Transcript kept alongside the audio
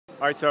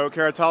All right, so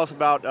Kara, tell us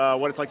about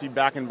what it's like to be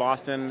back in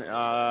Boston,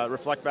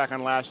 reflect back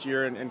on last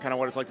year, and kind of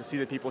what it's like to see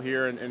the people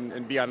here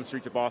and be on the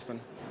streets of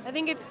Boston. I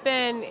think it's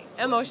been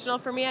emotional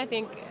for me. I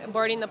think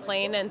boarding the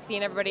plane and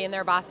seeing everybody in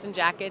their Boston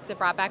jackets, it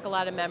brought back a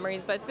lot of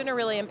memories, but it's been a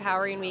really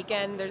empowering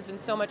weekend. There's been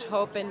so much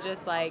hope and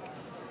just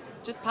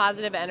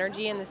positive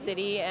energy in the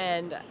city,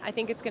 and I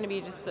think it's going to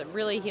be just a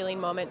really healing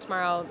moment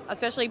tomorrow,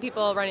 especially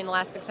people running the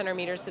last 600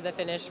 meters to the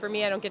finish. For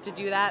me, I don't get to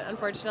do that,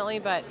 unfortunately,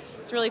 but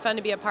it's really fun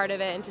to be a part of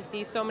it and to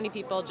see so many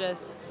people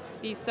just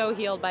be so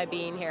healed by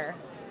being here.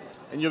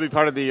 And you'll be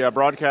part of the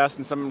broadcast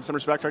in some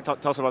respects, right? Tell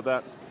us about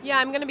that. Yeah,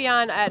 I'm going to be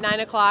on at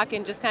 9 o'clock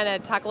and just kind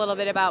of talk a little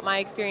bit about my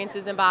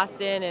experiences in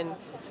Boston, and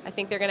I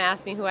think they're going to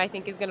ask me who I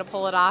think is going to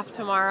pull it off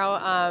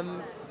tomorrow,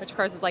 which of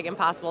course is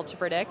impossible to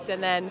predict.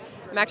 And then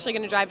I'm actually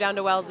going to drive down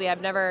to Wellesley.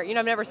 I've never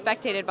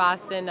spectated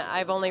Boston.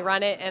 I've only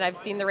run it, and I've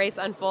seen the race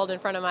unfold in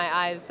front of my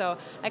eyes. So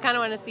I kind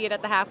of want to see it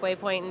at the halfway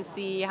point and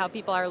see how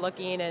people are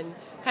looking and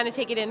kind of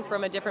take it in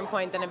from a different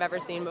point than I've ever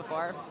seen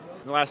before.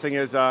 The last thing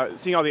is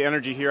seeing all the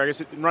energy here. I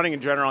guess running in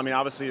general, I mean,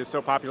 obviously is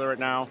so popular right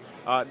now,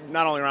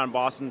 not only around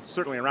Boston,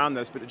 certainly around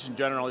this, but just in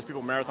general. There's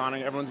people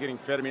marathoning, everyone's getting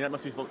fit. I mean, that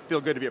must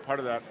feel good to be a part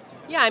of that.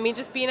 Yeah, I mean,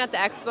 just being at the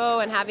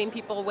expo and having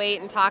people wait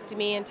and talk to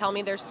me and tell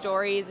me their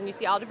stories, and you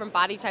see all different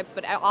body types,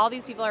 but all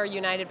these people are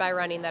united by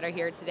running that are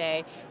here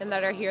today and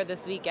that are here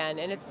this weekend,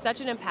 and it's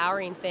such an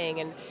empowering thing.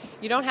 And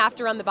you don't have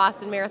to run the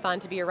Boston Marathon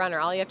to be a runner.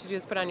 All you have to do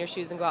is put on your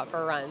shoes and go out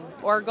for a run,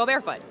 or go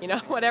barefoot,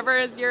 whatever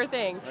is your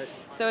thing. Right.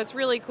 So it's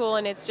really cool,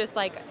 and it's just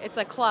it's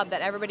a club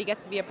that everybody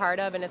gets to be a part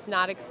of, and it's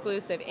not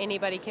exclusive.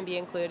 Anybody can be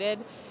included.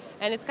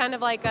 And it's kind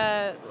of like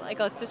a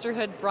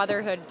sisterhood,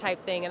 brotherhood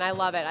type thing, and I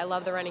love it. I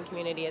love the running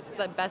community. It's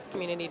the best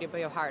community to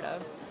be a part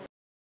of.